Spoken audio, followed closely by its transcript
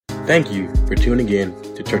Thank you for tuning in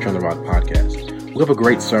to Church on the Rock podcast. We have a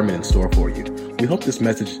great sermon in store for you. We hope this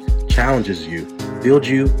message challenges you, builds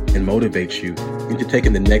you, and motivates you into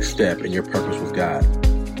taking the next step in your purpose with God.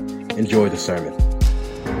 Enjoy the sermon.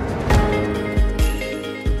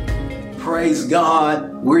 Praise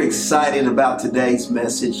God. We're excited about today's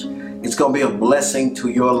message. It's going to be a blessing to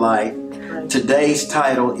your life. Today's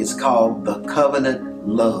title is called The Covenant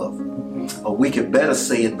Love. Or we could better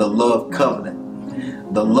say it, the Love Covenant.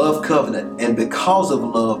 The Love Covenant. And because of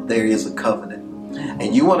love, there is a covenant.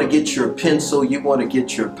 And you want to get your pencil, you want to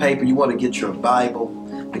get your paper, you want to get your Bible,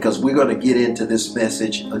 because we're going to get into this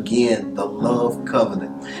message again, the Love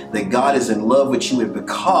Covenant. That God is in love with you, and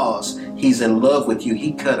because He's in love with you,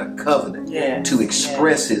 He cut a covenant to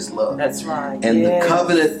express His love. That's right. And the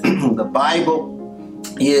covenant, the Bible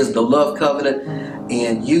is the Love Covenant,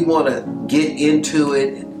 and you want to get into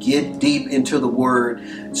it and get deep into the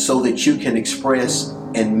Word so that you can express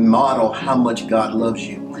and model how much God loves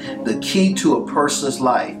you. The key to a person's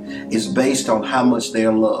life is based on how much they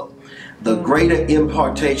are loved. The greater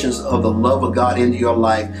impartations of the love of God into your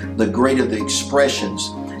life, the greater the expressions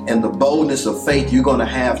and the boldness of faith you're going to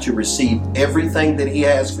have to receive everything that He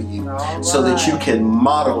has for you, so that you can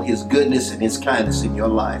model His goodness and His kindness in your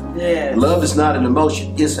life. Yes. Love is not an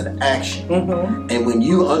emotion, it's an action. And when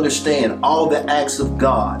you understand all the acts of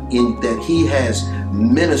God in that He has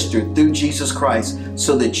ministered through Jesus Christ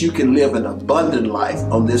so that you can live an abundant life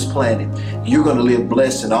on this planet, you're going to live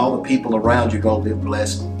blessed, and all the people around you are going to live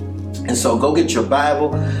blessed. And so go get your Bible,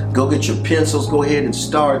 go get your pencils, go ahead and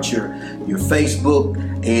start your Facebook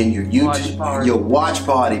and your YouTube, your watch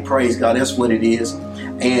party. Praise God, that's what it is.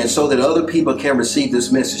 And so that other people can receive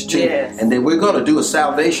this message too. Yes. And then we're going to do a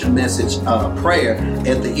salvation message prayer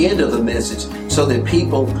at the end of the message, so that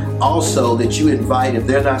people also that you invite, if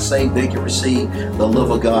they're not saved, they can receive the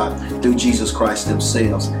love of God through Jesus Christ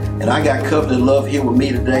themselves. And I got covenant love here with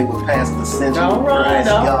me today with Pastor Central. All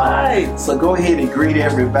right. So go ahead and greet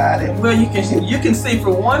everybody. Well, you can see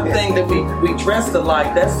for one thing that we dressed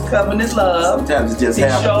alike. That's covenant love. Sometimes it just He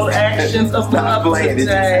happens. showed actions of love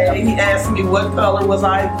today. He asked me what color was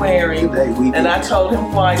I wearing, and I told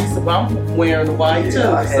him white. He said, "Well, I'm wearing white too."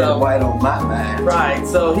 I had white on my mind. Right.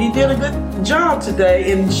 So he did a good job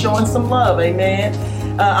today in showing some love. Amen.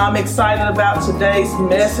 I'm excited about today's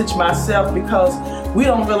message myself, because we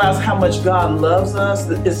don't realize how much God loves us.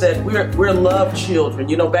 Is that we're love children.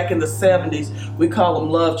 You know, back in the 70s, we call them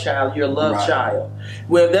love child. You're a love child.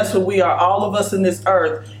 Well, that's what we are. All of us in this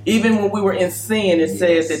earth, even when we were in sin, it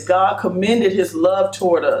says that God commended His love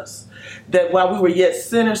toward us. That while we were yet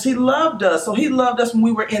sinners, He loved us. So He loved us when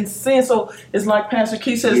we were in sin. So it's like Pastor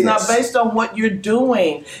Keith said, it's not based on what you're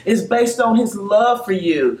doing. It's based on His love for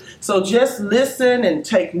you. So just listen and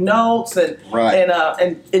take notes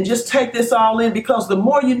and just take this all in, because the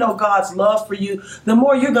more you know God's love for you, the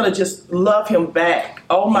more you're going to just love Him back.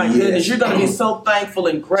 Oh my goodness, you're going to be so thankful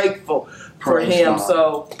and grateful for Him. God.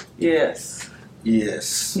 So yes.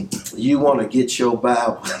 Yes, you want to get your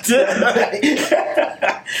Bible.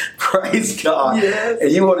 Praise God. Yes.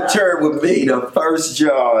 And you want to turn with me to 1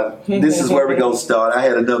 John. This is where we're going to start. I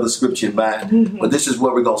had another scripture in mind, but this is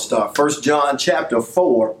where we're going to start. 1 John chapter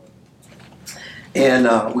 4. And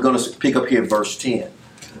we're going to pick up here at verse 10.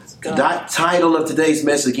 The title of today's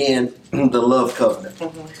message again, the Love Covenant.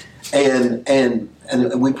 And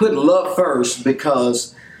we put love first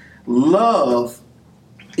because love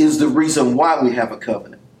is the reason why we have a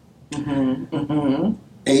covenant. Amen.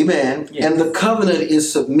 Yes. And the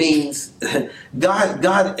covenant means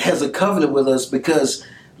God has a covenant with us, because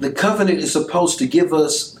the covenant is supposed to give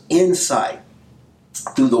us insight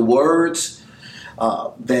through the words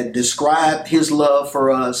that describe His love for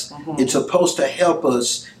us. It's supposed to help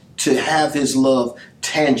us to have His love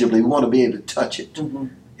tangibly. We want to be able to touch it.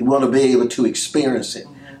 We want to be able to experience it.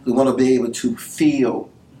 We want to be able to feel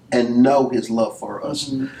and know His love for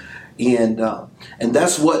us. And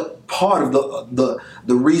that's what part of the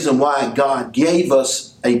reason why God gave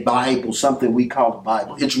us a Bible, something we call the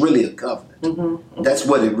Bible. It's really a covenant. That's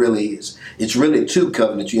what it really is. It's really two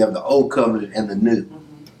covenants. You have the old covenant and the new.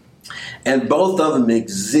 And both of them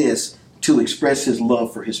exist to express His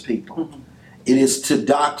love for His people. It is to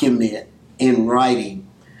document in writing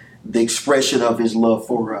the expression of His love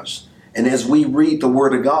for us. And as we read the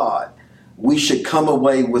Word of God, we should come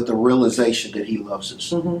away with the realization that He loves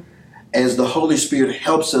us. as the Holy Spirit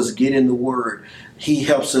helps us get in the Word, He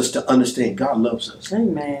helps us to understand God loves us.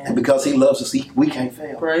 Amen. And because He loves us, we can't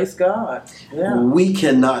fail. Praise God. Yeah. We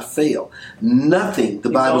cannot fail. Nothing, the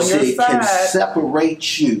Bible says, can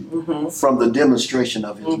separate you from the demonstration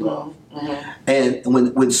of His love. And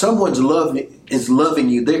when someone's is loving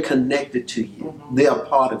you, they're connected to you. They are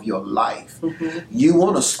part of your life. You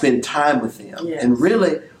want to spend time with them. Yes. And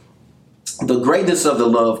really, the greatness of the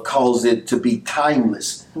love calls it to be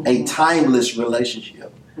timeless, a timeless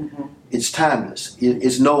relationship. It's timeless.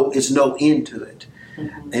 It's no end to it.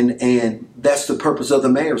 And that's the purpose of the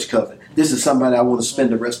marriage covenant. This is somebody I want to spend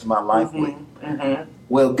the rest of my life with.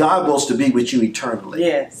 Well, God wants to be with you eternally.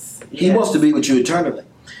 Yes. He wants to be with you eternally.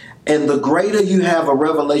 And the greater you have a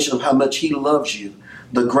revelation of how much He loves you,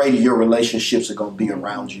 the greater your relationships are going to be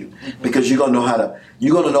around you, because you're going to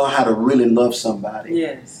know how to really love somebody.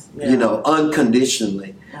 Yes. Yeah. You know,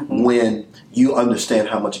 unconditionally, when you understand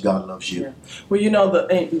how much God loves you. Yeah. Well, you know,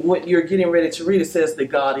 what you're getting ready to read, it says that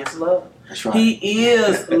God is love. That's right. He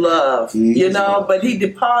is love. But He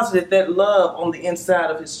deposited that love on the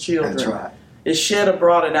inside of His children. That's right. It's shed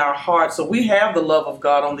abroad in our hearts. So we have the love of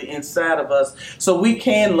God on the inside of us. So we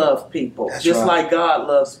can love people. That's just right. like God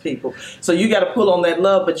loves people. So you got to pull on that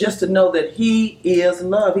love. But just to know that He is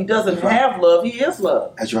love. He doesn't have love. He is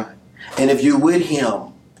love. That's right. And if you're with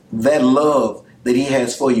Him, that love that He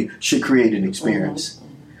has for you should create an experience.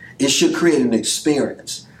 It should create an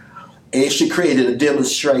experience. It should create a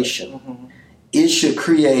demonstration. It should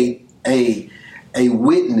create a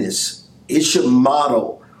witness. It should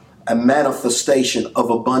model a manifestation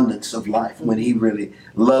of abundance of life when He really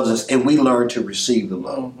loves us, and we learn to receive the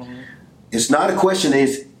love. It's not a question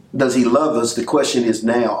does He love us? The question is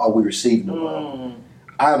now, are we receiving the love?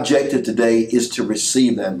 Our objective today is to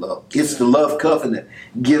receive that love. It's the love covenant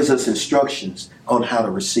gives us instructions on how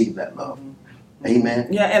to receive that love.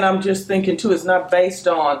 Amen. Yeah, and I'm just thinking too, it's not based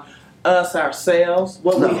on us ourselves,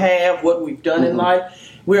 what we have, what we've done in life.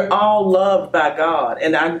 We're all loved by God,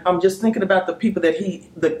 and I'm just thinking about the people that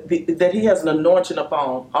He has an anointing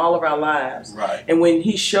upon all of our lives. Right. And when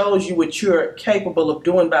He shows you what you're capable of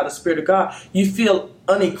doing by the Spirit of God, you feel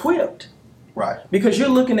unequipped. Right. Because you're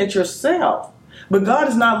looking at yourself, but God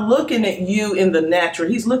is not looking at you in the natural;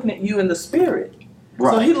 He's looking at you in the Spirit.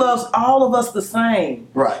 Right. So He loves all of us the same.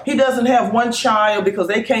 Right. He doesn't have one child because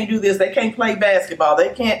they can't do this, they can't play basketball,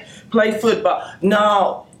 they can't play football.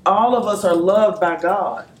 No. All of us are loved by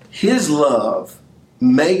God. His love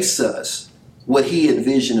makes us what He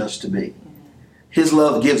envisioned us to be. His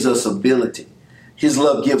love gives us ability. His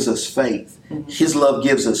love gives us faith. His love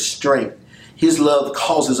gives us strength. His love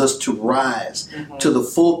causes us to rise to the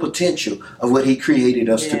full potential of what He created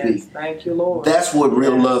us to be. Thank you, Lord. That's what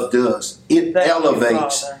real love does. It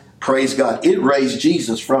elevates. Praise God. It raised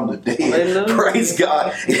Jesus from the dead. Hallelujah. Praise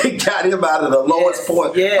God. It got Him out of the lowest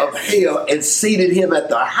point of hell and seated Him at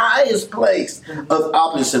the highest place of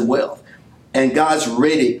opulence and wealth. And God's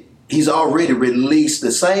ready. He's already released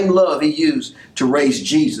the same love He used to raise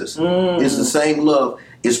Jesus. Is the same love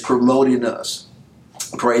is promoting us.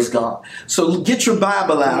 Praise God. So get your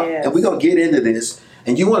Bible out, and we're going to get into this.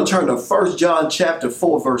 And you want to turn to 1 John chapter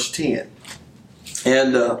 4, verse 10.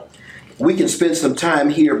 And we can spend some time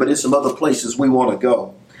here, but there's some other places we want to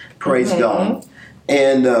go. Praise God.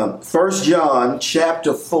 And 1 John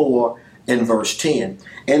chapter 4 and verse 10.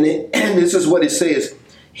 And this is what it says.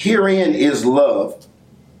 Herein is love,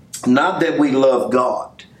 not that we love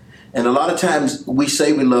God. And a lot of times we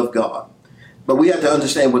say we love God, but we have to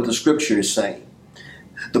understand what the scripture is saying.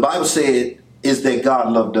 The Bible said is that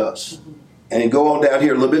God loved us. And go on down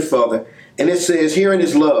here a little bit further. And it says, herein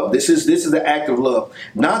is love. This is the act of love.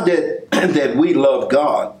 Not that we love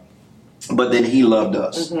God, but that He loved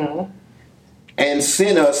us. And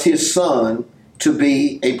sent us His Son to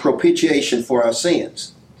be a propitiation for our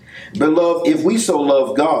sins. Beloved, if we so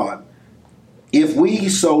love God, if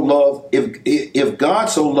God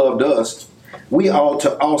so loved us, we ought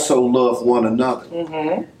to also love one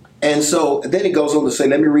another. And so then it goes on to say,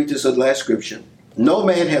 let me read this last scripture. No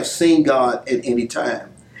man have seen God at any time.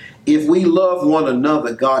 If we love one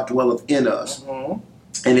another, God dwelleth in us,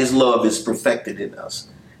 and His love is perfected in us.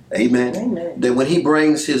 Amen. That when He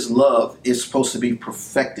brings His love, it's supposed to be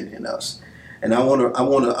perfected in us. And I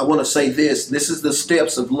want to say this. This is the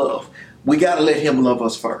steps of love. We got to let Him love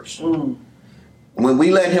us first. When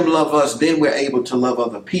we let Him love us, then we're able to love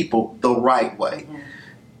other people the right way.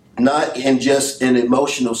 Not in just an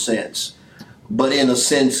emotional sense, but in a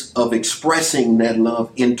sense of expressing that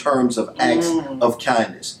love in terms of acts of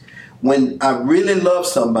kindness. When I really love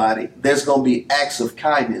somebody, there's going to be acts of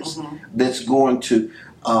kindness that's going to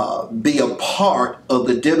be a part of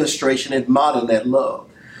the demonstration and model that love.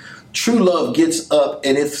 True love gets up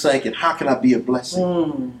and it's thinking, how can I be a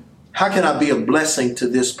blessing? How can I be a blessing to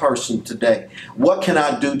this person today? What can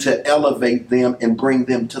I do to elevate them and bring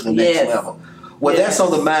them to the next level? Well, that's on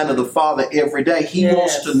the mind of the Father every day. He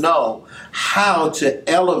wants to know how to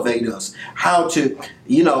elevate us, how to,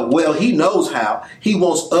 He knows how. He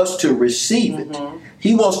wants us to receive it.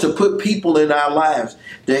 He wants to put people in our lives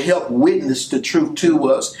to help witness the truth to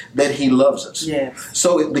us that He loves us.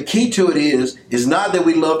 So the key to it is not that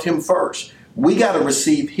we loved Him first. We got to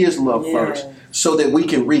receive His love first so that we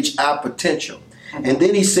can reach our potential. And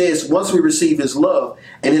then He says, once we receive His love,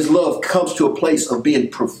 and His love comes to a place of being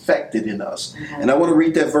perfected in us. And I want to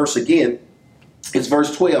read that verse again. It's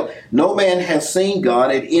verse 12. No man has seen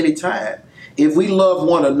God at any time. If we love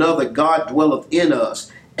one another, God dwelleth in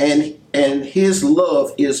us, and His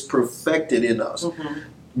love is perfected in us.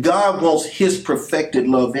 God wants His perfected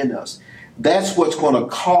love in us. That's what's going to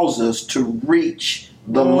cause us to reach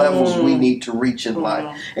the levels we need to reach in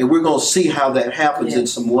life. And we're going to see how that happens in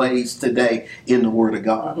some ways today in the Word of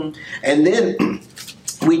God. And then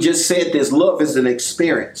we just said this love is an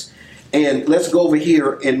experience. And let's go over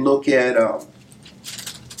here and look at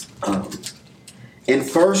in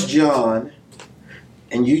 1 John,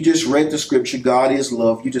 and you just read the scripture, God is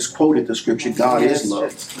love. You just quoted the scripture, God is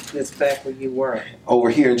love. It's back where you were. Over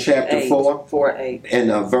here in chapter 4.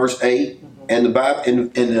 And verse 8. And the Bible,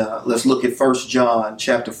 and let's look at 1 John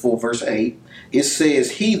chapter 4, verse 8. It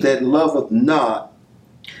says, He that loveth not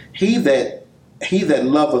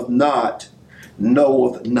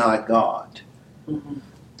knoweth not God. You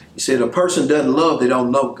said a person doesn't love, they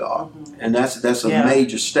don't know God. And that's a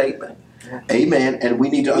major statement. Amen. And we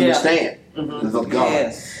need to understand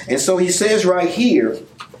God. And so he says right here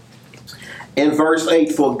in verse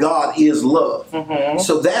 8, for God is love.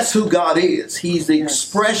 So that's who God is. He's the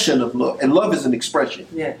expression of love. And love is an expression.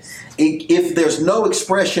 If there's no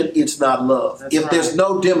expression, it's not love. If there's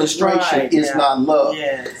no demonstration, it's not love.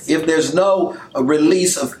 If there's no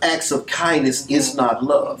release of acts of kindness, it's not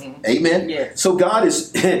love. Amen? So God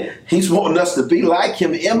is, He's wanting us to be like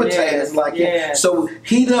Him, imitate us like Him. So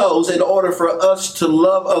He knows in order for us to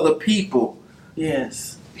love other people,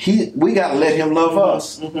 we got to let Him love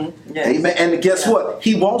us. Amen. And guess what?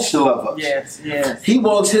 He wants to love us. He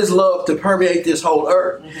wants His love to permeate this whole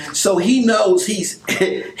earth. So He knows He's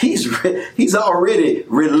already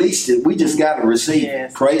released it. We just got to receive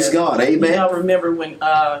it. Praise God. Amen. I remember when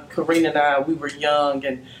Karina and I, we were young,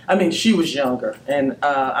 and I mean, she was younger, and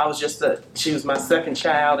she was my second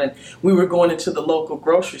child, and we were going into the local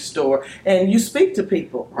grocery store, and you speak to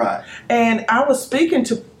people. Right. And I was speaking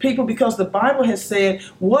to people because the Bible has said,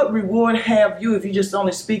 what reward have you if you just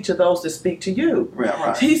only speak to those that speak to you?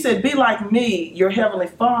 Right. He said, be like me, your heavenly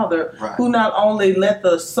Father, who not only let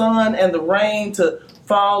the sun and the rain to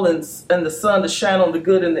fall and the sun to shine on the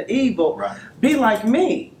good and the evil, be like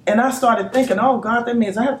me. And I started thinking, oh God, that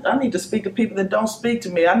means I need to speak to people that don't speak to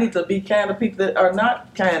me. I need to be kind to people that are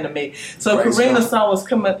not kind to me. So Karina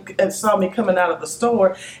saw me coming out of the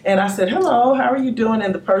store, and I said, hello, how are you doing?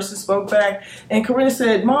 And the person spoke back, and Karina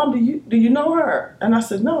said, Mom, do you know her? And I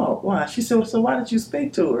said, no. Why? She said, so why did you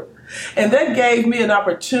speak to her? And that gave me an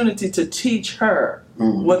opportunity to teach her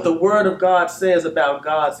what the Word of God says about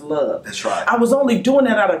God's love. That's right. I was only doing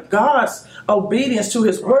that out of God's obedience to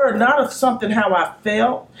His Word, not of something how I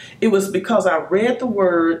felt. It was because I read the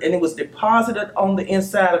Word and it was deposited on the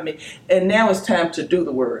inside of me. And now it's time to do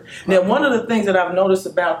the Word. Now, one of the things that I've noticed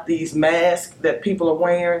about these masks that people are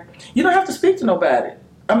wearing, you don't have to speak to nobody.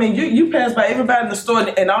 I mean, you pass by everybody in the store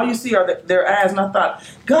and all you see are their eyes. And I thought,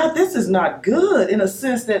 God, this is not good in a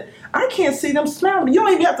sense that I can't see them smiling. You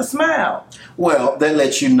don't even have to smile. Well, that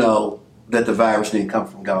lets you know that the virus didn't come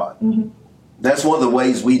from God. That's one of the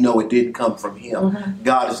ways we know it didn't come from Him.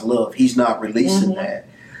 God is love. He's not releasing that.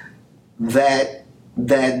 That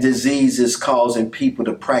disease is causing people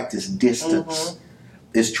to practice distance.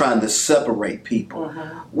 It's trying to separate people.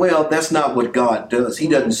 Well, that's not what God does. He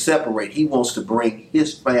doesn't separate. He wants to bring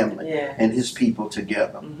His family and His people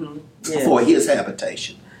together for His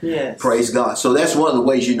habitation. Praise God. So that's one of the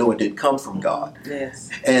ways you know it didn't come from God.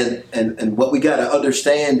 And what we got to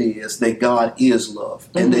understand is that God is love,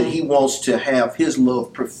 and that He wants to have His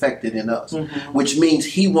love perfected in us, which means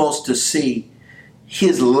He wants to see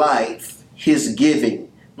His life, His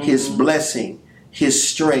giving, His blessing, His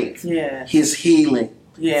strength, His healing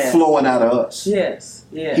flowing out of us.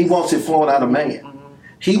 He wants it flowing out of man.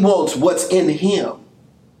 He wants what's in Him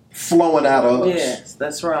flowing out of us. Yes,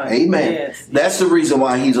 that's right. Amen. That's the reason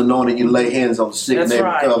why He's anointed you to lay hands on the sick and they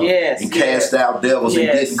recover and cast out devils and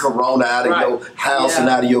getting corona out of your house and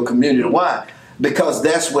out of your community. Why? Because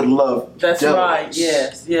that's what love does. That's right.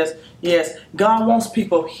 Yes. Yes, God wants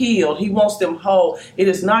people healed. He wants them whole. It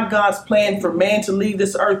is not God's plan for man to leave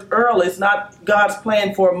this earth early. It's not God's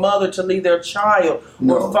plan for a mother to leave their child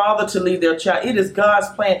or father to leave their child. It is God's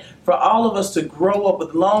plan for all of us to grow up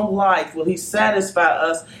with long life. Will He satisfy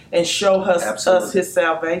us and show us His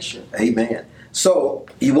salvation? Amen. So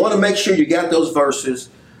you want to make sure you got those verses.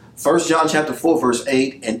 1 John chapter 4, verse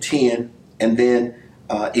 8 and 10, and then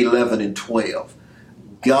 11 and 12.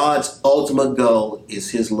 God's ultimate goal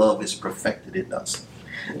is His love is perfected in us.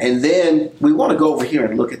 And then we want to go over here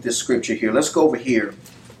and look at this scripture here. Let's go over here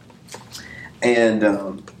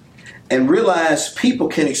and realize people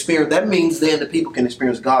can experience. That means then that people can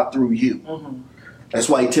experience God through you. Mm-hmm. That's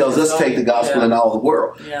why He tells us to take the gospel in all the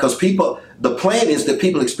world. Because the plan is that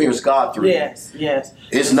people experience God through you. Yes.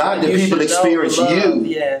 It's not that people experience you.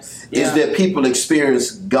 Yes. It's that people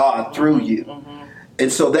experience God through you. Mm-hmm.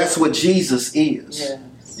 And so that's what Jesus is. Yes.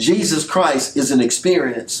 Jesus Christ is an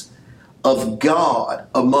experience of God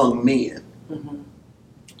among men. Mm-hmm.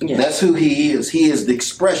 Yes. That's who He is. He is the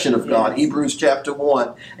expression of God. Hebrews chapter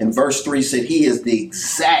 1 and verse 3 said He is the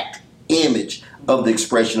exact image of the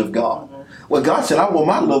expression of God. Mm-hmm. Well, God said, I want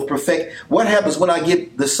my love perfect. What happens when I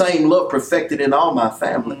get the same love perfected in all my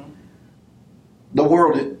family?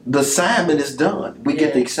 Mm-hmm. The assignment is done. We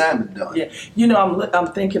get the assignment done. Yeah. You know, I'm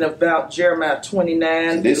thinking about Jeremiah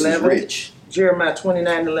 29:11. So this is rich. Jeremiah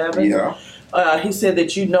 29:11. Yeah. He said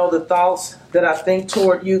that you know the thoughts that I think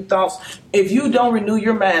toward you. Thoughts. If you don't renew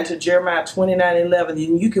your mind to Jeremiah 29:11,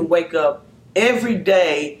 then you can wake up every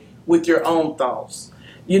day with your own thoughts.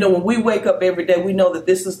 You know, when we wake up every day, we know that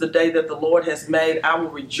this is the day that the Lord has made. I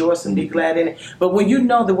will rejoice and be glad in it. But when you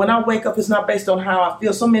know that when I wake up, it's not based on how I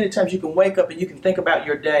feel. So many times you can wake up and you can think about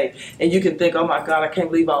your day. And you can think, oh my God, I can't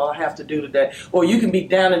believe all I have to do today. Or you can be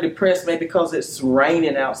down and depressed maybe because it's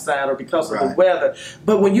raining outside or because of the weather.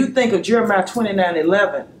 But when you think of Jeremiah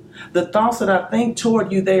 29:11, the thoughts that I think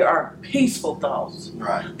toward you, they are peaceful thoughts.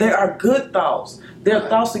 Right. They are good thoughts. They're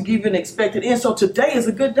thoughts that give you an expected end. So today is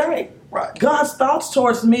a good day. Right. God's thoughts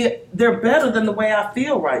towards me, they're better than the way I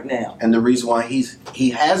feel right now. And the reason why He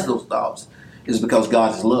has those thoughts is because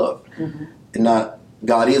God is love. Mm-hmm. And not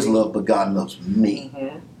God is love, but God loves me.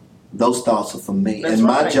 Mm-hmm. Those thoughts are for me. That's and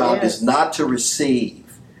my job is not to receive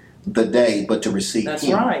the day, but to receive Him. That's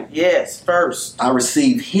right. Yes, first. I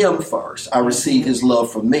receive Him first. I receive His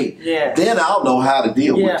love for me. Yes. Then I'll know how to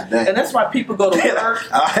deal with today. And that's why people go to work.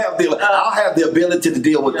 I'll have the ability to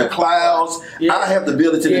deal with the clouds. Yeah. I have the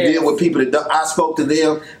ability to deal with people that I spoke to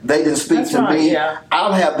them. They didn't speak to me. Yeah.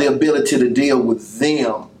 I'll have the ability to deal with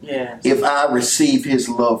them. Yes. If I receive His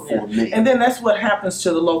love for me. And then that's what happens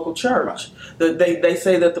to the local church. Right. They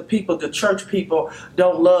say that the church people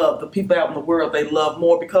don't love the people out in the world. They love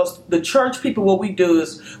more because the church people, what we do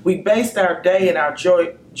is we base our day and our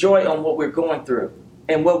joy on what we're going through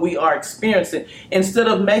and what we are experiencing. Instead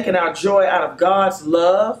of making our joy out of God's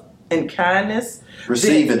love and kindness,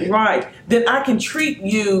 receiving it. Right. Then I can treat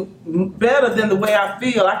you better than the way I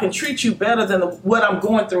feel. I can treat you better than what I'm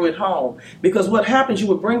going through at home. Because what happens, you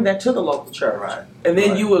would bring that to the local church. Right. And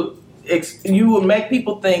then you will make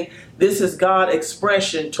people think this is God's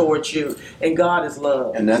expression towards you. And God is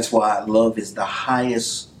love. And that's why love is the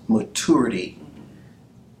highest maturity.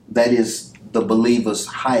 That is the believer's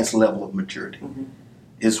highest level of maturity. Mm-hmm.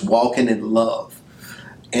 Is walking in love.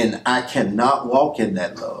 And I cannot walk in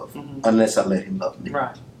that love unless I let Him love me.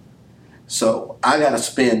 Right. So I got to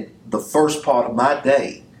spend the first part of my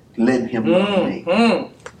day letting Him love me.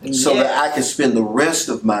 So that I can spend the rest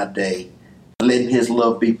of my day letting His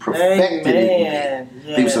love be perfected in me.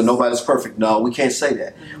 Yes. People say nobody's perfect. No, we can't say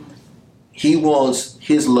that. He wants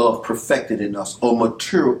His love perfected in us, or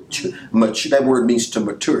mature. That word means to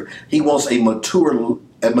mature. He wants a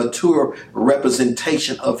mature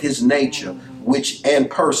representation of His nature, and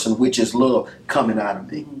person, which is love, coming out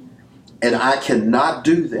of me. And I cannot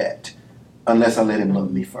do that unless I let Him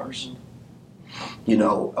love me first. You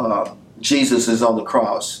know, Jesus is on the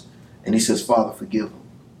cross and He says, Father, forgive them.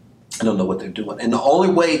 I don't know what they're doing. And the only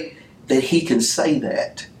way that He can say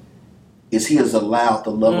that is He has allowed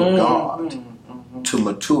the love of God to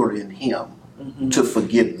mature in Him, to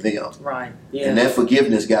forgive them. Right. Yeah. And that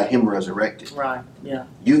forgiveness got Him resurrected. Right. Yeah.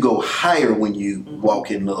 You go higher when you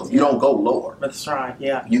walk in love. You don't go lower. That's right.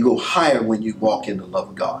 Yeah. You go higher when you walk in the love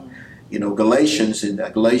of God. You know, Galatians,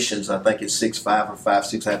 I think it's 6:5 or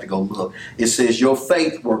 5:6. I have to go look. It says, your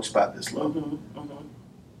faith works by this love.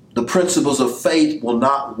 The principles of faith will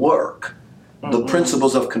not work. The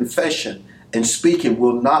principles of confession and speaking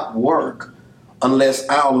will not work unless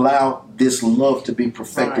I allow this love to be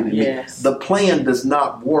perfected in me. The plan does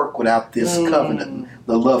not work without this covenant,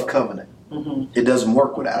 the love covenant. It doesn't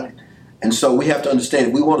work without it. And so we have to understand,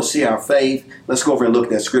 if we want to see our faith, let's go over and look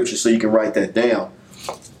at that scripture so you can write that down.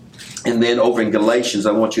 And then over in Galatians,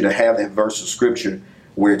 I want you to have that verse of scripture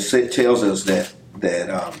where it tells us that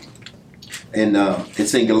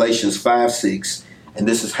it's in Galatians 5:6, and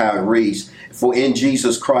this is how it reads: For in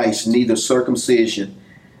Jesus Christ neither circumcision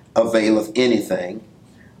availeth anything,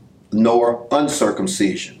 nor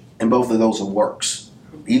uncircumcision. And both of those are works.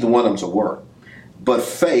 Either one of them's a work. But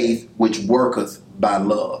faith which worketh by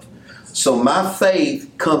love. So my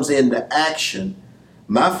faith comes into action.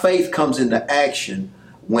 My faith comes into action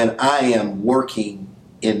when I am working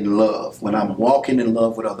in love. When I'm walking in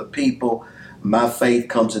love with other people, my faith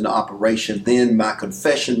comes into operation. Then my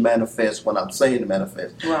confession manifests when I'm saying to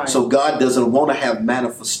manifest. Right. So God doesn't want to have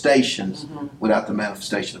manifestations without the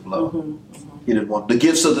manifestation of love. He didn't want the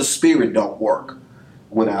gifts of the Spirit don't work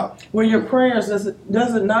without. Well, your prayers, does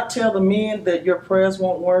it not tell the men that your prayers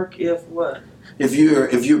won't work if what? If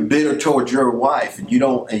you're bitter towards your wife and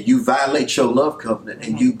you violate your love covenant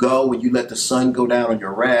and you go and you let the sun go down on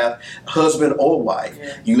your wrath, husband or wife,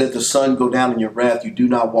 you let the sun go down on your wrath, you do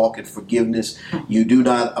not walk in forgiveness, you do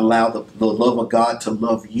not allow the love of God to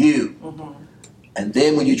love you. And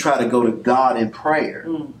then when you try to go to God in prayer,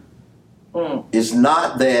 it's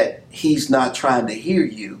not that he's not trying to hear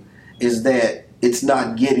you, it's that it's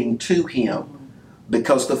not getting to him.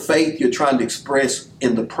 Because the faith you're trying to express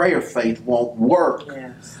in the prayer faith won't work.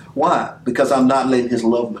 Yes. Why? Because I'm not letting his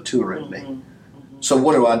love mature in me. So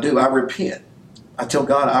what do? I repent. I tell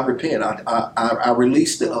God I repent. I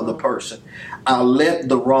release the other person. I let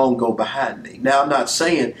the wrong go behind me. Now I'm not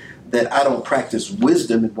saying that I don't practice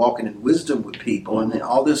wisdom and walking in wisdom with people. And then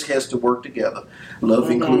all this has to work together. Love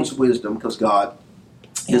includes wisdom because God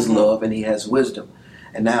is love and he has wisdom.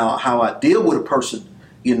 And now how I deal with a person,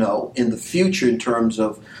 in the future in terms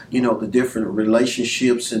of, the different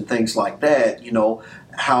relationships and things like that,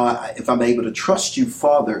 if I'm able to trust you,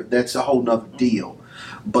 Father, that's a whole nother deal.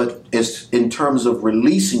 But as in terms of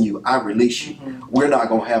releasing you, I release you. We're not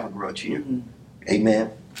going to have a grudge here.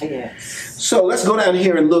 Amen. Yes. So let's go down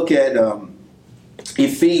here and look at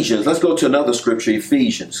Ephesians. Let's go to another scripture,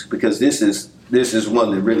 Ephesians, because this is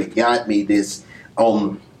one that really got me this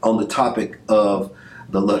on the topic of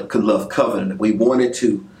the love covenant. We wanted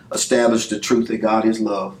to establish the truth that God is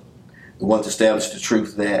love. We want to establish the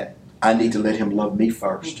truth that I need to let him love me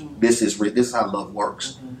first. This is how love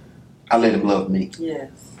works. I let him love me.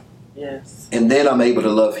 Yes. And then I'm able to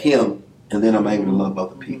love him, and then I'm able to love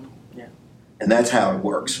other people. Yeah. And that's how it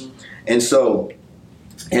works. And so,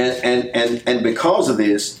 and because of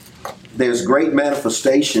this, there's great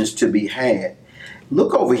manifestations to be had.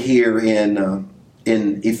 Look over here in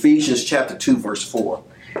Ephesians chapter 2, verse 4,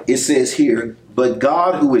 it says here, but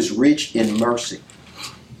God who is rich in mercy,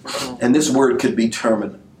 and this word could be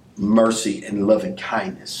termed mercy and loving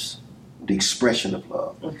kindness, the expression of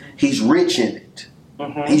love. He's rich in it.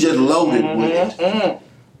 He's just loaded with it.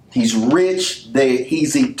 He's rich there.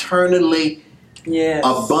 He's eternally,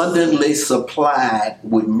 abundantly supplied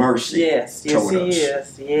with mercy. Yes, he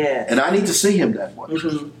is. Yes. And I need to see him that way.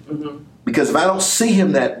 Because if I don't see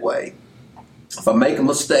him that way, if I make a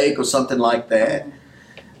mistake or something like that,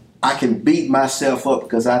 I can beat myself up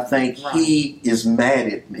because I think he is mad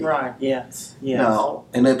at me. Right, yes. No.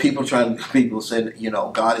 And then people say,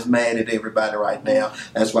 God is mad at everybody right now.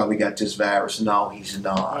 That's why we got this virus. No, he's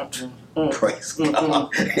not. Praise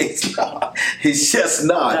God. He's not. He's just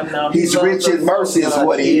not. No, he's rich in mercy is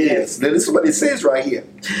what he is. This is what it says right here.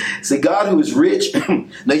 See, God who is rich,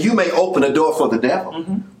 now you may open a door for the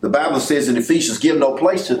devil. The Bible says in Ephesians, give no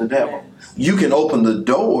place to the devil. You can open the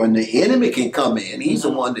door and the enemy can come in. He's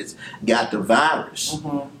the one that's got the virus.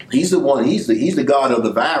 He's the one, he's the God of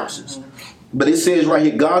the viruses. But it says right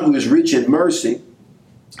here, God who is rich in mercy,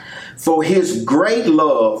 for his great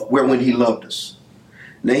love wherewith he loved us.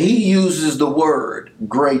 Now he uses the word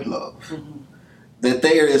great love. That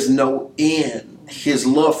there is no end. His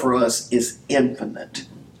love for us is infinite.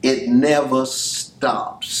 It never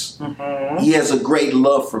stops. He has a great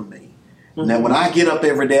love for me. Now, when I get up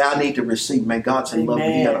every day, I need to receive. May God say, love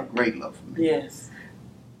me. He got a great love for me. Yes.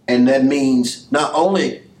 And that means not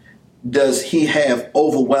only does he have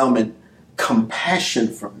overwhelming compassion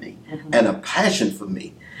for me and a passion for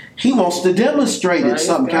me, he wants to demonstrate it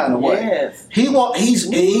some kind of way. Yes. He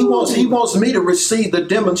wants me to receive the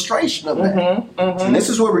demonstration of that. And this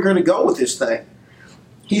is where we're going to go with this thing.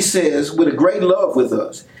 He says, with a great love with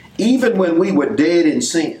us, even when we were dead in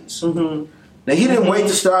sins. Now, he didn't wait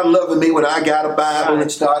to start loving me when I got a Bible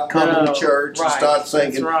and start coming to church and start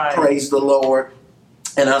singing, praise the Lord,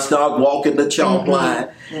 and I start walking the chalk line.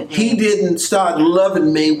 He didn't start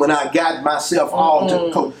loving me when I got myself all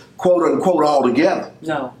to quote unquote all together.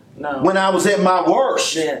 No. No. When I was at my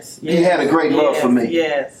worst, he had a great love for me.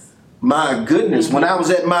 Yes. My goodness, when I was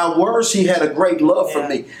at my worst, he had a great love for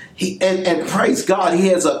me. And praise God, he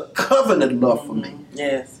has a covenant love for me.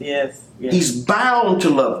 Yes. He's bound to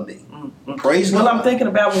love me. Praise God. Well, I'm thinking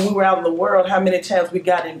about when we were out in the world, how many times we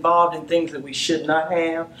got involved in things that we should not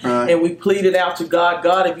have. Right. And we pleaded out to God,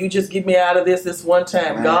 God, if you just get me out of this one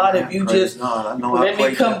time. Man, God, if you just let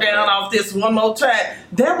me come down off this one more time.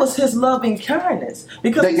 That was his loving kindness.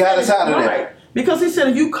 Because they got us out of that. Because he said,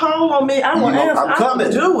 if you call on me, I will answer. I'm coming. I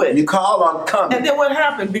will do it. You call, I'm coming. And then what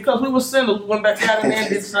happened? Because we were sinners, we went back out and then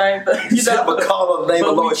did the same thing. You know, call on the name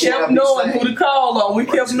of the Lord. We kept knowing who to call on. We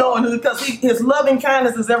kept knowing who, because his loving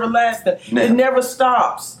kindness is everlasting. Now, it never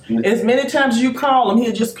stops. As many times as you call him,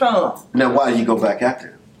 he'll just come. Now, why did you go back out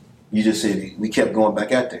there? You just said we kept going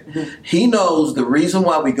back out there. He knows the reason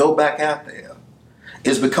why we go back out there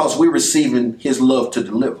is because we're receiving his love to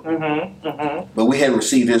deliver. But we hadn't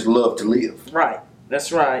received his love to live. Right.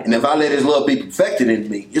 That's right. And if I let his love be perfected in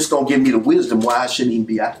me, it's going to give me the wisdom why I shouldn't even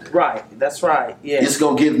be out there. Right. That's right. Yeah. It's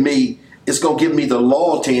going to give me the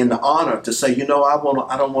loyalty and the honor to say, I don't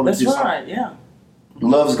want to do something. That's right. Yeah.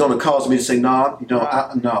 Love is going to cause me to say,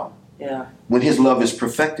 no. Yeah. When his love is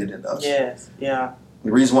perfected in us. Yes. Yeah.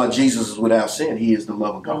 The reason why Jesus is without sin, he is the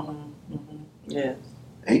love of God. Yes.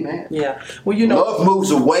 Amen. Yeah. Well, love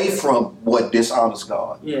moves away from what dishonors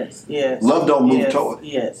God. Yes. Love don't move toward it.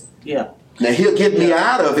 Yes. Yeah. Now he'll get me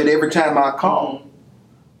out of it every time I call.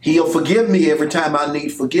 He'll forgive me every time I need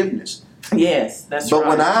forgiveness. Yes, that's right. But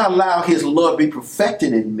when I allow his love to be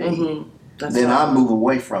perfected in me, then I move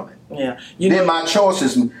away from it. Yeah. Then my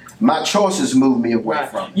choices move me away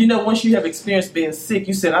from it. Once you have experienced being sick,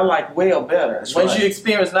 you said, I like well better. Once you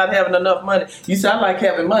experience not having enough money, you said, I like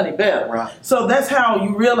having money better. Right. So that's how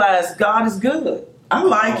you realize God is good. I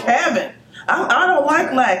like having. I don't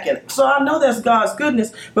like lacking. So I know that's God's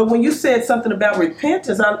goodness. But when you said something about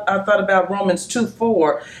repentance, I thought about Romans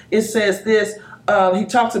 2:4. It says this, he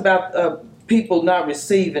talks about people not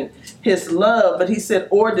receiving his love, but he said,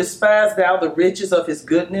 or despise thou the riches of his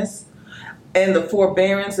goodness and the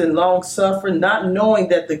forbearance and long suffering, not knowing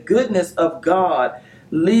that the goodness of God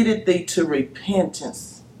leadeth thee to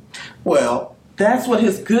repentance. Well, that's what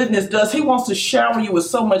his goodness does. He wants to shower you with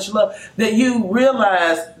so much love that you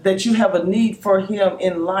realize that you have a need for him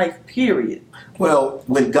in life, period. Well,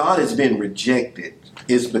 when God has been rejected,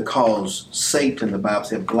 it's because Satan, the Bible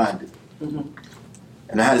said, blinded.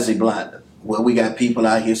 And how does he blind them? Well, we got people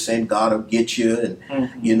out here saying God will get you and,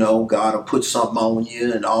 God will put something on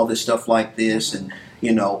you and all this stuff like this. And,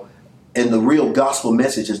 and the real gospel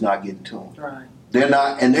message is not getting to them. Right. They're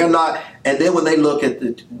not, and then when they look at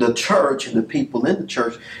the church and the people in the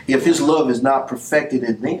church, if his love is not perfected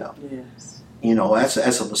in them, that's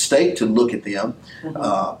a mistake to look at them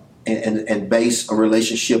and base a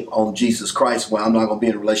relationship on Jesus Christ. Well, I'm not going to be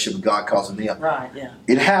in a relationship with God causing them. Right, yeah.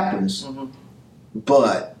 It happens,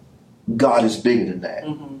 but God is bigger than that.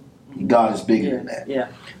 God is bigger than that. Yeah.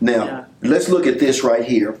 Now, let's look at this right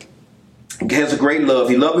here. He has a great love.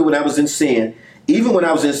 He loved me when I was in sin. Even when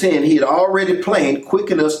I was in sin, he had already planned,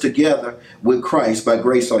 quicken us together with Christ. By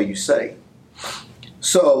grace are you saved.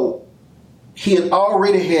 So he had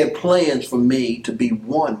already had plans for me to be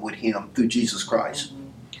one with him through Jesus Christ.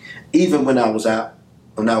 Even when I was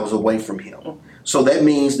away from him. So that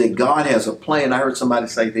means that God has a plan. I heard somebody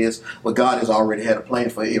say this, but God has already had a plan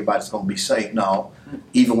for everybody that's going to be saved. No,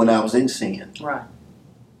 even when I was in sin. Right.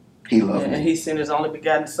 He loved me. And he sent his only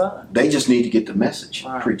begotten son. They just need to get the message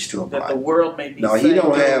preached to them. That the world may be saved. No, he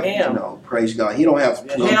don't have, praise God. He don't have,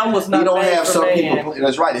 hell was not he don't made have for some man. people,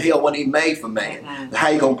 that's right, hell wasn't even made for man. How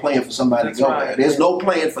you going to plan for somebody to go there? There's no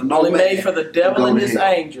plan for no only man. Only made for the devil and his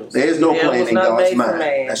angels. There's no plan in God's mind.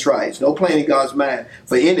 That's right. There's no plan in God's mind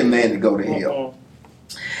for any man to go to hell.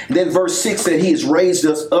 Then verse 6 said he has raised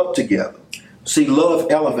us up together. See, love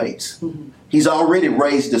elevates. He's already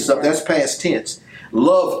raised us up. That's past tense.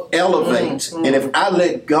 Love elevates. And if I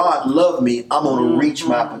let God love me, I'm going to reach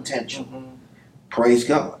my potential. Praise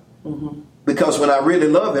God. Because when I really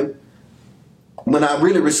love him, when I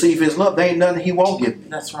really receive his love, there ain't nothing he won't give me.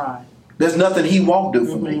 That's right. There's nothing he won't do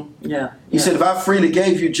for me. Yeah. He said, if I freely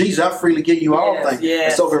gave you Jesus, I freely give you all things.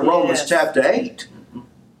 It's over in Romans chapter 8.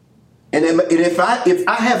 And if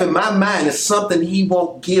I have in my mind it's something he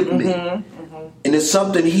won't give me, and it's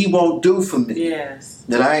something he won't do for me,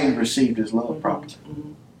 then I ain't received his love properly.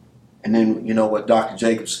 And then you know what, Dr.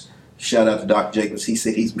 Jacobs, shout out to Dr. Jacobs, he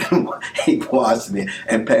said he watched me,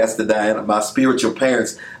 and Pastor Diana, my spiritual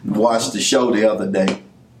parents, watched the show the other day.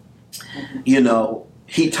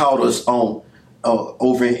 He taught us on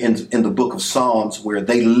over in the book of Psalms where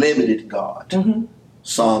they limited God.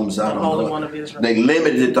 Psalms, I don't know. Holy One of Israel. They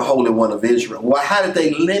limited the Holy One of Israel. Well, how did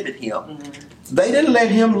they limit him? They didn't let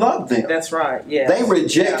him love them. That's right. Yeah. They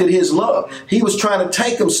rejected his love. He was trying to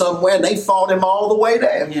take them somewhere, and they fought him all the way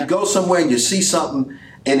there. Yeah. You go somewhere and you see something,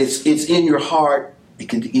 and it's in your heart. It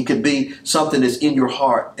could be something that's in your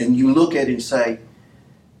heart, and you look at it and say,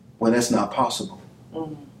 "Well, that's not possible.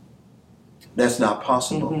 That's not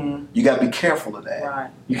possible." You got to be careful of that. Right.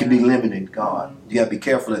 You can be limiting God. You got to be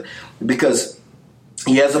careful of it, because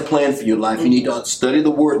He has a plan for your life. You need to study the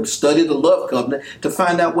Word, study the love covenant to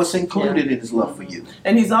find out what's included in His love for you.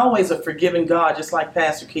 And He's always a forgiving God, just like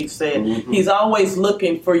Pastor Keith said. He's always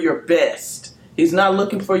looking for your best. He's not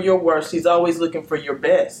looking for your worst. He's always looking for your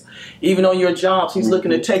best. Even on your jobs, He's looking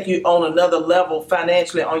to take you on another level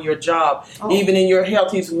financially on your job. Even in your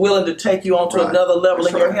health, He's willing to take you on to another level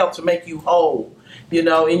in your health to make you whole. You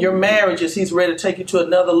know, in your marriages, He's ready to take you to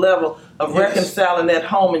another level of reconciling that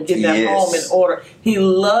home and getting that home in order. He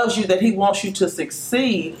loves you, that He wants you to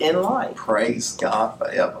succeed in life. Praise God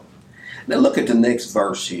forever. Now look at the next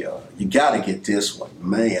verse here. You got to get this one,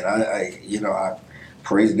 man. I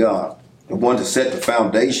praise God. I wanted to set the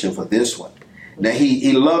foundation for this one. Now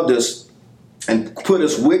He loved us and put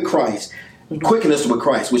us with Christ, quickened us with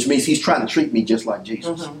Christ, which means He's trying to treat me just like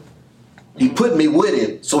Jesus. He put me with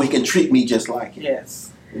Him so He can treat me just like Him.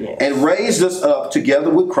 Yes. And raised us up together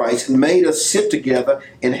with Christ and made us sit together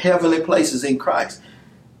in heavenly places in Christ.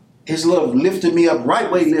 His love lifted me up right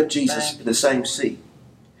where He lifted Jesus in the same seat.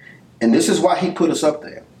 And this is why He put us up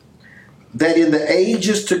there. That in the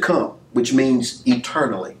ages to come, which means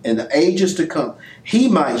eternally, in the ages to come, He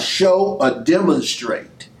might show or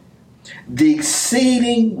demonstrate the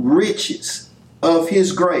exceeding riches of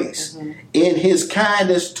His grace in His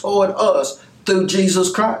kindness toward us through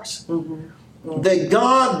Jesus Christ. That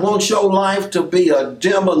God wants your life to be a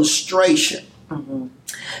demonstration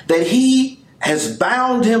that He has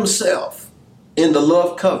bound Himself in the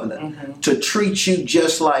love covenant to treat you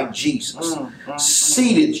just like Jesus,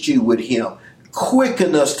 seated you with Him,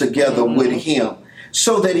 quicken us together with Him,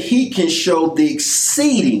 so that He can show the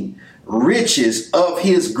exceeding riches of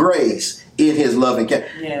His grace in His loving care,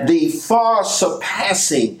 the far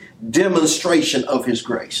surpassing demonstration of His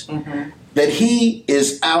grace. That He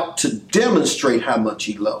is out to demonstrate how much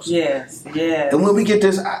He loves. Yes, yes. And when we get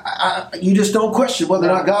this, you just don't question whether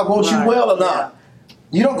or not God wants you well or not.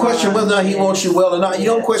 You don't question whether or not He wants you well or not. You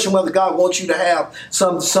don't question whether God wants you to have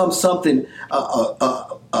something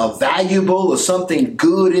valuable or something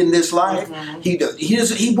good in this life. He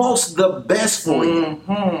wants the best for you.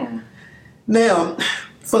 Now,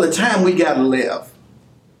 for the time we got left,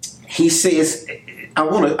 He says, I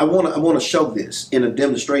want to show this in a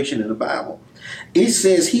demonstration in the Bible. It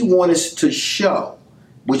says He wants us to show,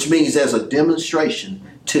 which means there's a demonstration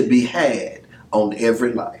to be had on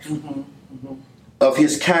every life of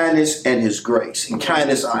His kindness and His grace. And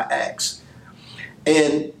kindness are acts.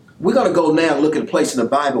 And we're going to go now and look at a place in the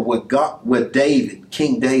Bible where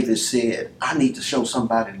King David said, I need to show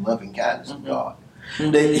somebody the loving kindness of God.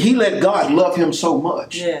 That he let God love him so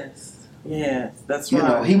much. Yes, that's right. You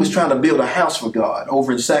know, he was trying to build a house for God.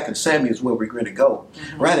 Over in 2 Samuel is where we're going to go.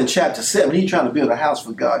 Right in chapter 7, he's trying to build a house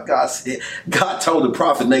for God. God told the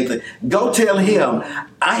prophet Nathan, go tell him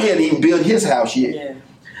I hadn't even built his house yet.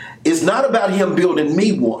 It's not about him building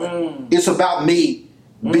me one. It's about me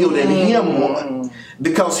building him one.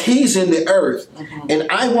 Because he's in the earth. And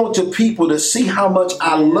I want the people to see how much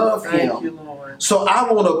I love him. Thank you, Lord. So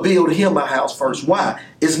I want to build him a house first. Why?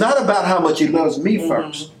 It's not about how much he loves me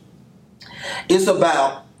first. It's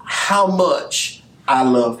about how much I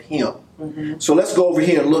love him. So let's go over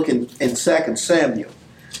here and look in 2 Samuel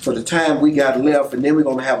for the time we got left, and then we're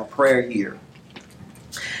going to have a prayer here.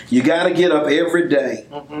 You got to get up every day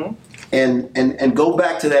and go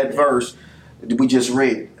back to that verse that we just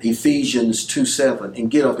read, Ephesians 2:7, and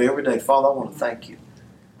get up every day. Father, I want to thank you.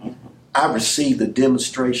 I received the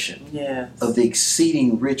demonstration of the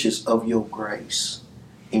exceeding riches of your grace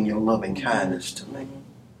in your loving kindness to me.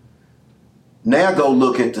 Now go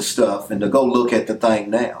look at the stuff and to go look at the thing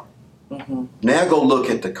now. Now go look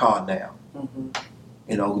at the car now.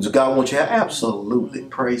 You know, does God want you to have? Absolutely.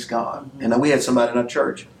 Praise God. And we had somebody in our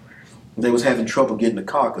church. They was having trouble getting the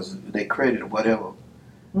car because they credit or whatever.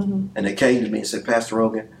 And they came to me and said, Pastor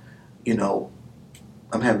Rogan, you know,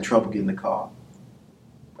 I'm having trouble getting the car.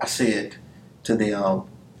 I said to them,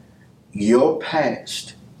 your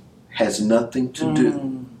past has nothing to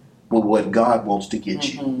do with what God wants to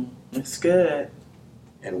get you. It's good.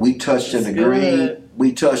 And we touched and agreed.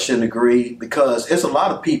 We touched and agreed because there's a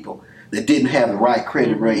lot of people that didn't have the right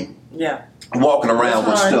credit rating Yeah. Walking around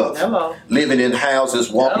with stuff. Hello. Living in houses,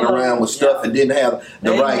 walking around with stuff, and didn't have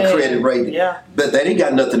the right credit rating. Yeah. But that ain't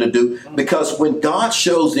got nothing to do, because when God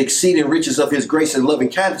shows the exceeding riches of his grace and loving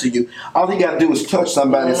kindness to you, all you got to do is touch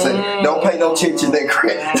somebody and say, don't pay no attention to that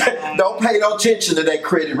credit. Don't pay no attention to that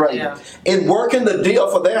credit rating. Yeah. In working the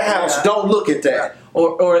deal for their house, don't look at that.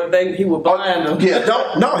 Or he will blind them.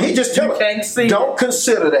 Yeah, he just tell them, don't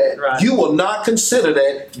consider that. Right. You will not consider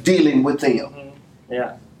that dealing with them.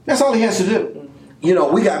 Yeah. That's all he has to do. You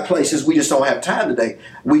know, we got places we just don't have time today.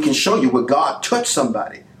 We can show you where God touched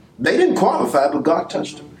somebody. They didn't qualify, but God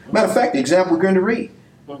touched them. Matter of fact, the example we're going to read,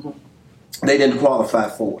 they didn't qualify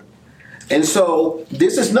for it. And so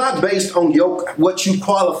this is not based on what you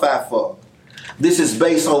qualify for. This is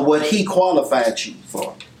based on what he qualified you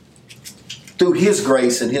for through his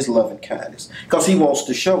grace and his loving kindness, because he wants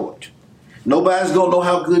to show it. Nobody's going to know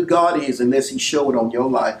how good God is unless he show it on your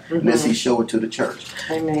life, unless he show it to the church.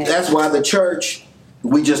 Amen. That's why the church,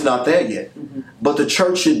 we just not there yet. But the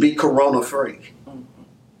church should be corona free.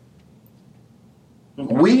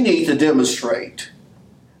 We need to demonstrate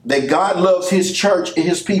that God loves his church and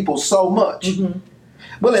his people so much.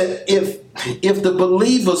 Well, if the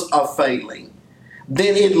believers are failing,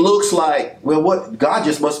 then it looks like, well, what, God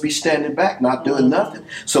just must be standing back, not doing nothing.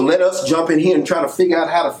 So let us jump in here and try to figure out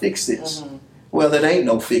how to fix this. Well, there ain't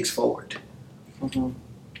no fix for it.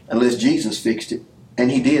 Unless Jesus fixed it. And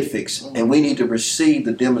he did fix it. And we need to receive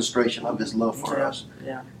the demonstration of his love for us.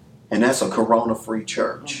 Yeah. And that's a corona-free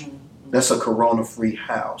church. That's a corona-free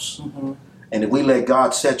house. And if we let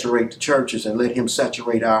God saturate the churches and let him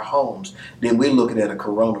saturate our homes, then we're looking at a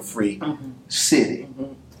corona-free city,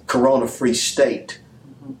 corona-free state,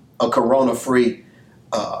 a corona-free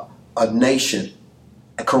a nation,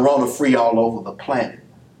 a corona-free all over the planet.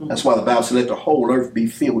 That's why the Bible says, let the whole earth be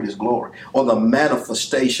filled with his glory. Or the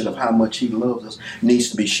manifestation of how much he loves us needs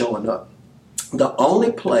to be showing up. The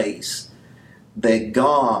only place that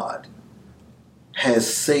God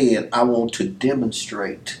has said, I want to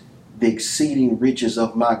demonstrate the exceeding riches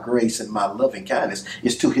of my grace and my loving kindness,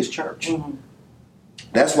 is to his church.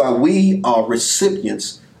 That's why we are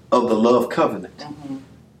recipients of the love covenant.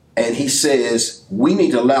 And he says we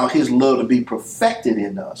need to allow his love to be perfected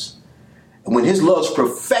in us. And when his love's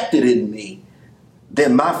perfected in me,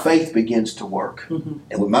 then my faith begins to work. And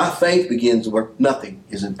when my faith begins to work, nothing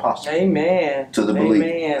is impossible. Amen. To the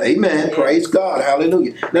believer. Amen. Praise God.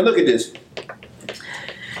 Hallelujah. Now look at this.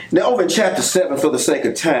 Now over in chapter 7, for the sake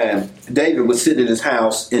of time, David was sitting in his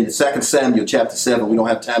house in 2 Samuel chapter 7. We don't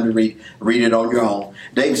have time to read it on your own.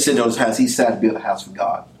 David sitting on his house. He decided to build a house for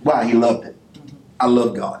God. Why? He loved it. I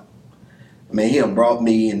love God. Man, he brought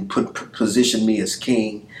me and positioned me as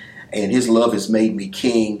king. And his love has made me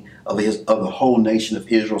king of the whole nation of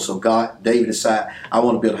Israel. So David decided, I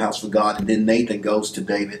want to build a house for God. And then Nathan goes to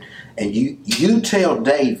David. And you tell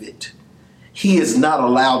David, he has not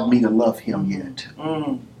allowed me to love him yet.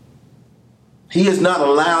 He has not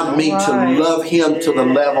allowed me to love him to the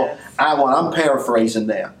level I want. I'm paraphrasing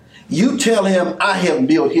now. You tell him I haven't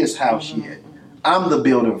built his house yet. I'm the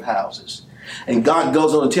builder of houses. And God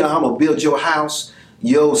goes on to tell him, I'm going to build your house.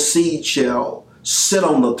 Your seed shall sit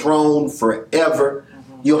on the throne forever.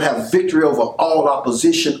 You'll have victory over all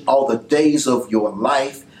opposition all the days of your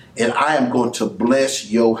life. And I am going to bless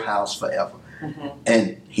your house forever.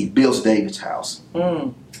 And he builds David's house.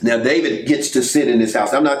 Now David gets to sit in this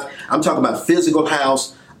house. I'm talking about physical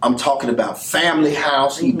house. I'm talking about family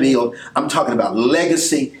house he built. I'm talking about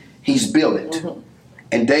legacy. He's built it.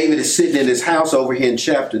 And David is sitting in his house over here in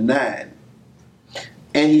chapter 9.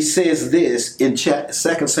 And he says this in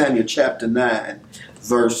 2 Samuel chapter 9,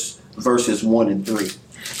 verses 1 and 3.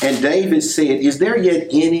 And David said, is there yet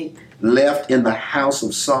any left in the house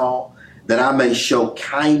of Saul that I may show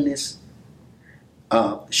kindness,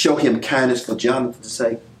 show him kindness for Jonathan's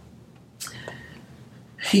sake?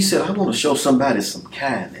 He said, I want to show somebody some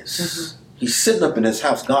kindness. He's sitting up in his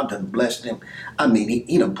house. God done blessed him. I mean,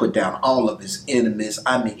 he done put down all of his enemies.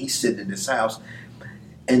 I mean, he's sitting in his house.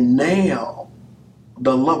 And now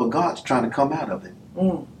the love of God's trying to come out of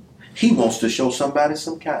him. He wants to show somebody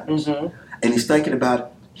some kindness. And he's thinking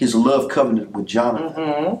about his love covenant with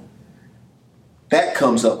Jonathan. That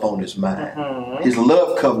comes up on his mind. His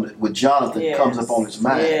love covenant with Jonathan comes up on his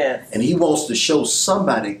mind. And he wants to show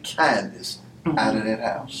somebody kindness out of that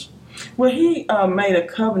house. Well, he made a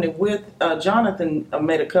covenant with, Jonathan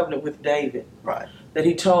made a covenant with David. Right. That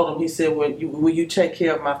he told him, he said, will you take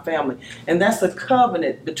care of my family? And that's a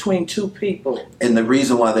covenant between two people. And the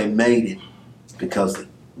reason why they made it, because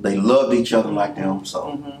they loved each other like their own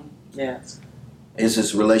soul. Yes. It's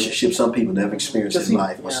this relationship some people never experience in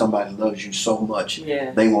life where somebody loves you so much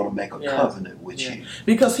they want to make a covenant with you.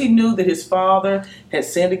 Because he knew that his father had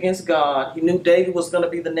sinned against God. He knew David was going to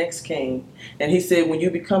be the next king. And he said, when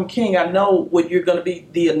you become king, I know what you're going to be,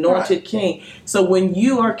 the anointed king. So when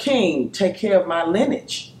you are king, take care of my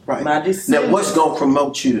lineage, my descendants. Now, what's going to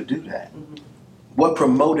promote you to do that? What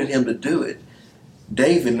promoted him to do it?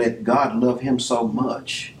 David let God love him so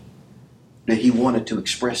much that he wanted to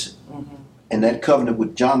express it. And that covenant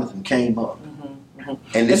with Jonathan came up.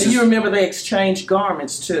 And you remember they exchanged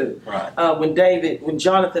garments too. When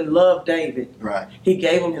Jonathan loved David, he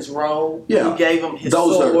gave him his robe. He gave him his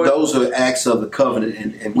sword. Those are acts of the covenant,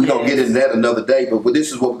 and we're going to get into that another day. But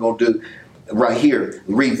this is what we're going to do right here.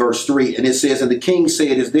 Read verse 3. And it says, and the king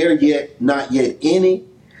said, is there not yet any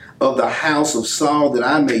of the house of Saul that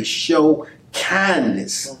I may show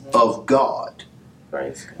kindness of God?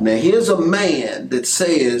 Praise God. Now here's a man that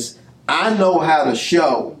says, I know how to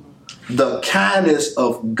show the kindness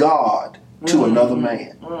of God to another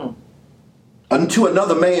man. To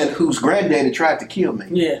another man whose granddaddy tried to kill me.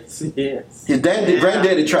 Yes. His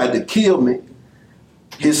granddaddy tried to kill me.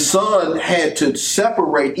 His son had to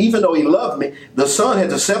separate, even though he loved me, the son had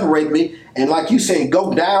to separate me and, like you saying,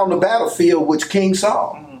 go down the battlefield with King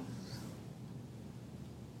Saul.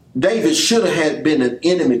 David should have been an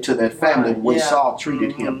enemy to that family the way Saul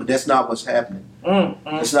treated him, but that's not what's happening.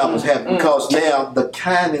 That's not what's happening because now the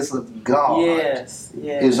kindness of God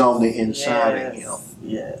is on the inside of him.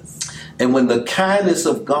 And when the kindness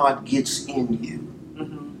of God gets in you,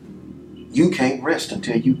 you can't rest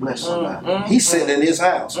until you bless somebody. He said in his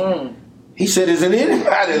house. He said, isn't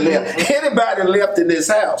anybody left? Anybody left in this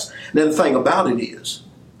house? Now the thing about it is,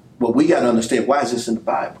 well, we got to understand, why is this in the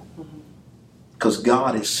Bible? Because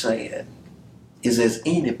God is saying, is there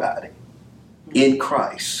anybody in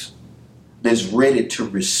Christ that's ready to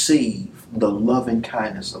receive the loving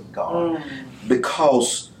kindness of God?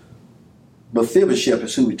 Because Mephibosheth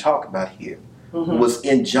is who we talk about here, was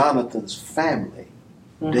in Jonathan's family.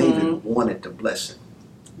 David wanted to bless him.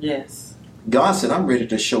 Yes. God said, I'm ready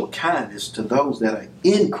to show kindness to those that are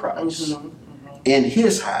in Christ, in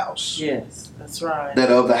his house. Yes, that's right. That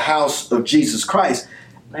are of the house of Jesus Christ.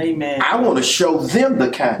 Amen. I want to show them the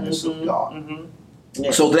kindness of God.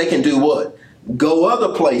 So they can do what? Go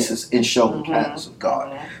other places and show the kindness of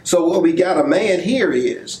God. So what we got a man here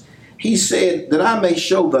is, he said that I may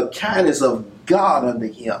show the kindness of God unto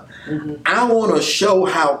him. I want to show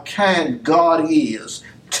how kind God is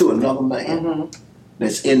to another man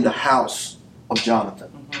that's in the house of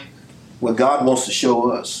Jonathan. What God wants to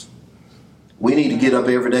show us. We need to get up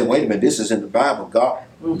every day. Wait a minute, this is in the Bible. God,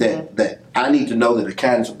 that I need to know that the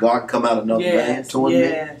kindness of God can come out of another man toward me.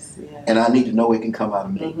 And I need to know it can come out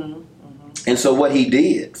of me. And so what he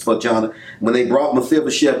did for Jonathan, when they brought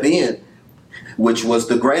Mephibosheth in, which was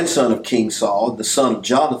the grandson of King Saul, the son of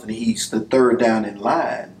Jonathan, he's the third down in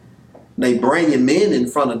line. They bring him in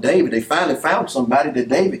front of David. They finally found somebody that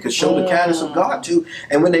David could show the kindness of God to.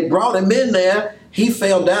 And when they brought him in there, he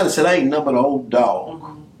fell down and said, I ain't nothing but an old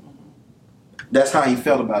dog. That's how he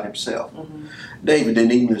felt about himself. David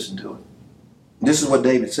didn't even listen to it. This is what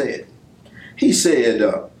David said. He said,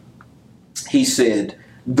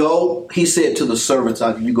 go, he said to the servants,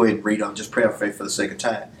 you go ahead and read on, just paraphrase for the sake of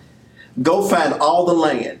time. Go find all the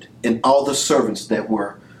land and all the servants that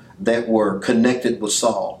were connected with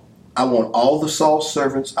Saul. I want all the Saul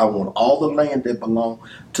servants. I want all the land that belonged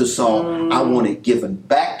to Saul. I want it given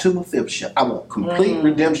back to Mephibosheth. I want complete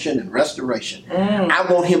redemption and restoration. I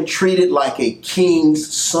want him treated like a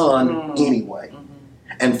king's son anyway.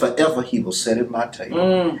 And forever he will sit at my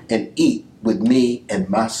table and eat with me and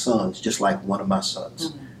my sons, just like one of my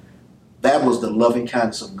sons. That was the loving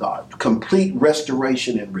kindness of God. Complete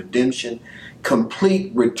restoration and redemption.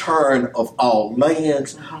 Complete return of all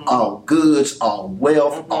lands, all goods, all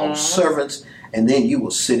wealth, all servants. And then you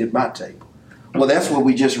will sit at my table. Well, that's what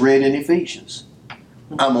we just read in Ephesians.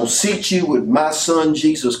 I'm going to seat you with my son,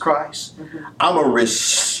 Jesus Christ. I'm going to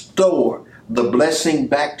restore the blessing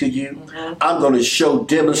back to you. I'm going to show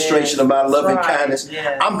demonstration of my loving kindness.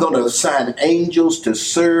 I'm going to assign angels to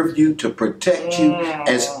serve you, to protect you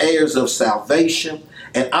as heirs of salvation.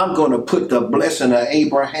 And I'm going to put the blessing of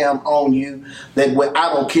Abraham on you. That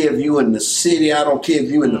I don't care if you're in the city, I don't care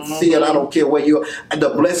if you're in the field, I don't care where you are. The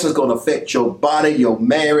blessing is going to affect your body, your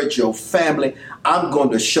marriage, your family. I'm going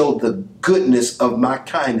to show the goodness of my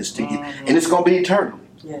kindness to you. And it's going to be eternal.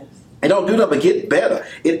 And don't do that, but get better.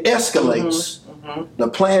 It escalates. The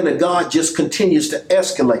plan of God just continues to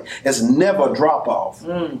escalate. It's never a drop off.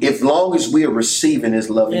 As long as we are receiving his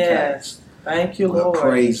loving kindness. Thank you, Lord.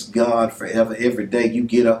 Praise God forever. Every day you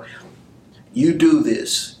get up, you do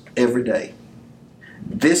this every day.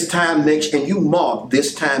 this time next, and you mark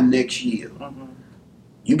this time next year. Mm-hmm.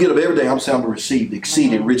 You get up every day, I'm saying I'm going to receive the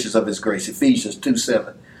exceeding riches of his grace. Ephesians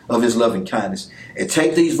 2:7, of his loving kindness. And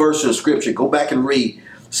take these verses of scripture, go back and read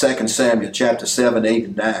 2 Samuel chapter 7, 8,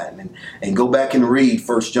 and 9. And go back and read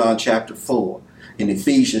 1 John chapter 4. In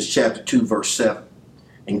Ephesians chapter 2, verse 7.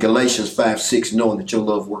 In Galatians 5, 6, knowing that your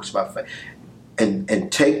love works by faith.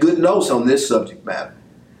 And take good notes on this subject matter.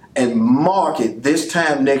 And mark it, this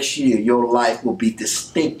time next year, your life will be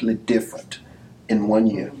distinctly different in 1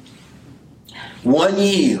 year. 1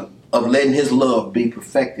 year of letting his love be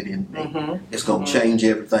perfected in me. Mm-hmm. It's going to change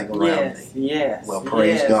everything around me. Yes. Well,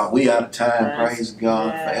 praise God. We out of time. Praise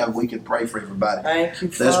God. Forever we can pray for everybody. Thank you,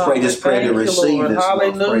 Let's pray this prayer to receive this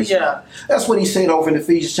love. Praise God. That's what he said over in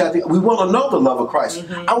Ephesians chapter. We want to know the love of Christ.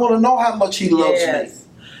 Mm-hmm. I want to know how much he loves me.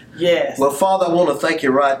 Yes. Well, Father, I want to thank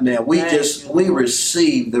you right now. We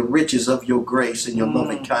receive the riches of your grace and your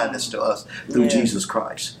loving kindness to us through Jesus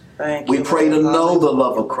Christ. We pray to know the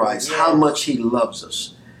love of Christ, how much he loves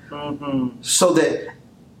us. Mm-hmm. So that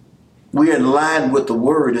we're in line with the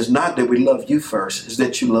word. It's not that we love you first, it's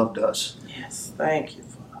that you loved us. Yes, thank you,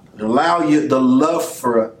 Father. Allow you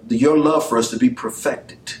your love for us to be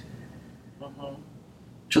perfected. Mm-hmm.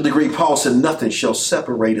 To the degree Paul said, nothing shall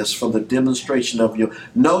separate us from the demonstration of your.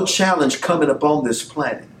 No challenge coming upon this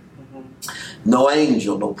planet. Mm-hmm. No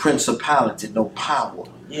angel, no principality, no power.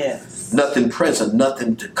 Yes. Nothing present,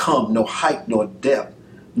 nothing to come, no height nor depth.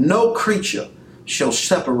 No creature shall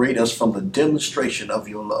separate us from the demonstration of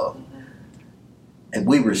your love. Mm-hmm. And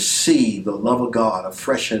we receive the love of God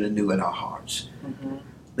afresh and anew in our hearts. Mm-hmm.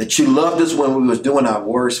 That you loved us when we was doing our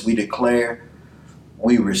worst, we declare,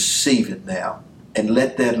 we receive it now. And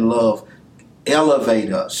let that love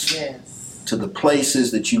elevate us to the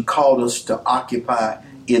places that you called us to occupy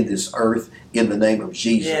in this earth in the name of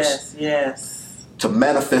Jesus. Yes. To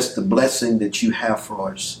manifest the blessing that you have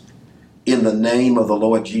for us in the name of the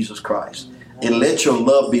Lord Jesus Christ. And let your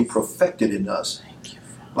love be perfected in us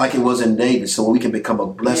like it was in David, so we can become a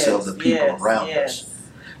blessing of the people around us.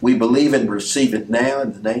 We believe and receive it now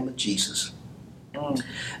in the name of Jesus.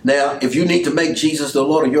 Now, if you need to make Jesus the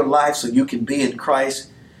Lord of your life so you can be in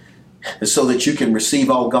Christ and so that you can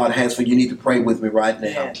receive all God has for you, you need to pray with me right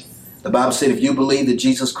now. The Bible said if you believe that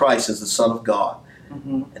Jesus Christ is the Son of God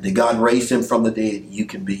and that God raised him from the dead,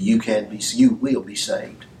 you will be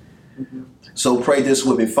saved. So pray this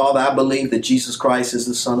with me. Father, I believe that Jesus Christ is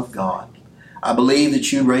the Son of God. I believe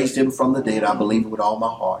that you raised him from the dead. I believe it with all my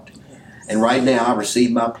heart. And right now, I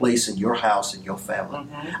receive my place in your house and your family.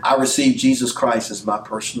 I receive Jesus Christ as my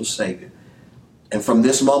personal Savior. And from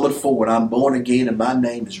this moment forward, I'm born again and my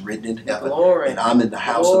name is written in heaven. And I'm in the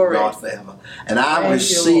house of God forever. And I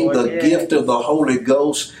receive the gift of the Holy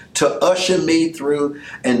Ghost to usher me through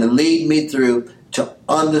and to lead me through to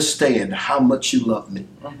understand how much you love me.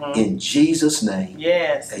 In Jesus' name.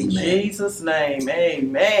 Yes. Amen. In Jesus' name.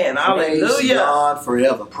 Amen. Hallelujah. Praise God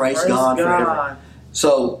forever. Praise God forever.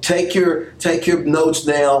 So take your notes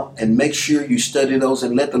now and make sure you study those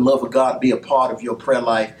and let the love of God be a part of your prayer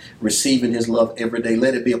life, receiving his love every day.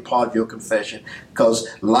 Let it be a part of your confession because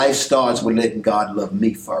life starts with letting God love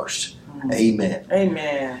me first. Amen.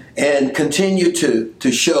 Amen. And continue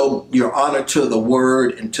to show your honor to the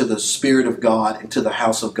Word and to the Spirit of God and to the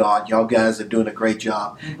house of God. Y'all guys are doing a great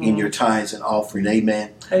job in your tithes and offering.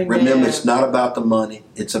 Amen. Amen. Remember, it's not about the money.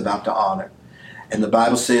 It's about the honor. And the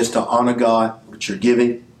Bible says to honor God with your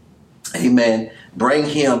giving. Amen. Bring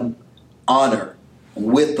him honor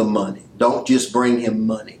with the money. Don't just bring him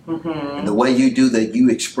money. And the way you do that,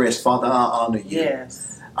 you express, Father, I honor you. Yes.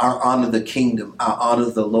 I honor the kingdom. I honor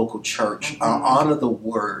the local church. I honor the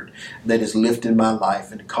word that is lifting my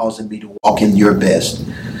life and causing me to walk in your best.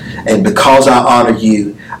 And because I honor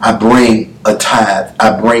you, I bring a tithe.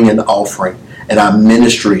 I bring an offering. And I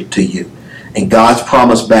ministry to you. And God's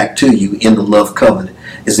promise back to you in the love covenant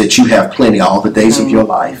is that you have plenty all the days of your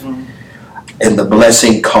life. And the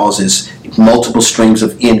blessing causes multiple streams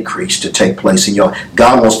of increase to take place in your life.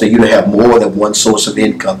 God wants you to have more than one source of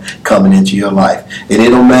income coming into your life. And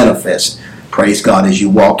it'll manifest, praise God, as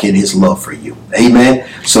you walk in his love for you. Amen.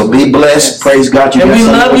 So be blessed. Praise God. And we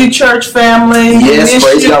love you, church family. Yes,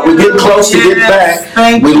 praise God. We're getting close to getting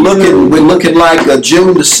back. We're looking like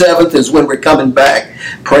June the 7th is when we're coming back.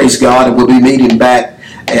 Praise God. And we'll be meeting back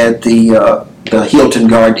at the Hilton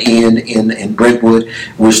Garden Inn in Brentwood.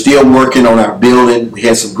 We're still working on our building. We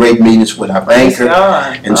had some great meetings with our banker.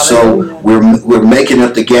 And so we're making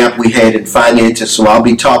up the gap we had in finances. So I'll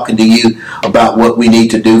be talking to you about what we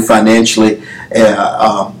need to do financially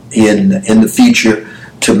in the future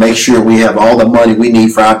to make sure we have all the money we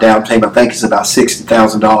need for our down payment. I think it's about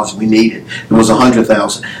 $60,000 we needed. It was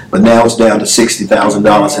 $100,000, but now it's down to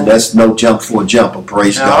 $60,000, and that's no jump for a jumper.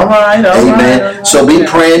 Praise God. All right, Amen. So be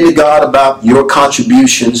praying to God about your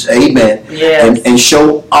contributions. Amen. Yes. And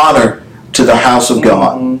show honor to the house of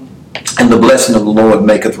God. And the blessing of the Lord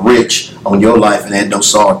maketh rich on your life and add no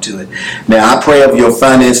sorrow to it. Now I pray of your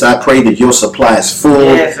finance. I pray that your supply is full.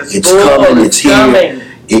 Yes, it's full. Coming. It's here. Coming.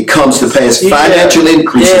 It comes to pass. Financial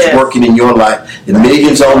increase is working in your life. And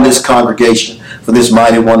millions on this congregation for this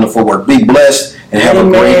mighty, wonderful work. Be blessed and have a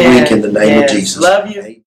great week in the name of Jesus. Love you.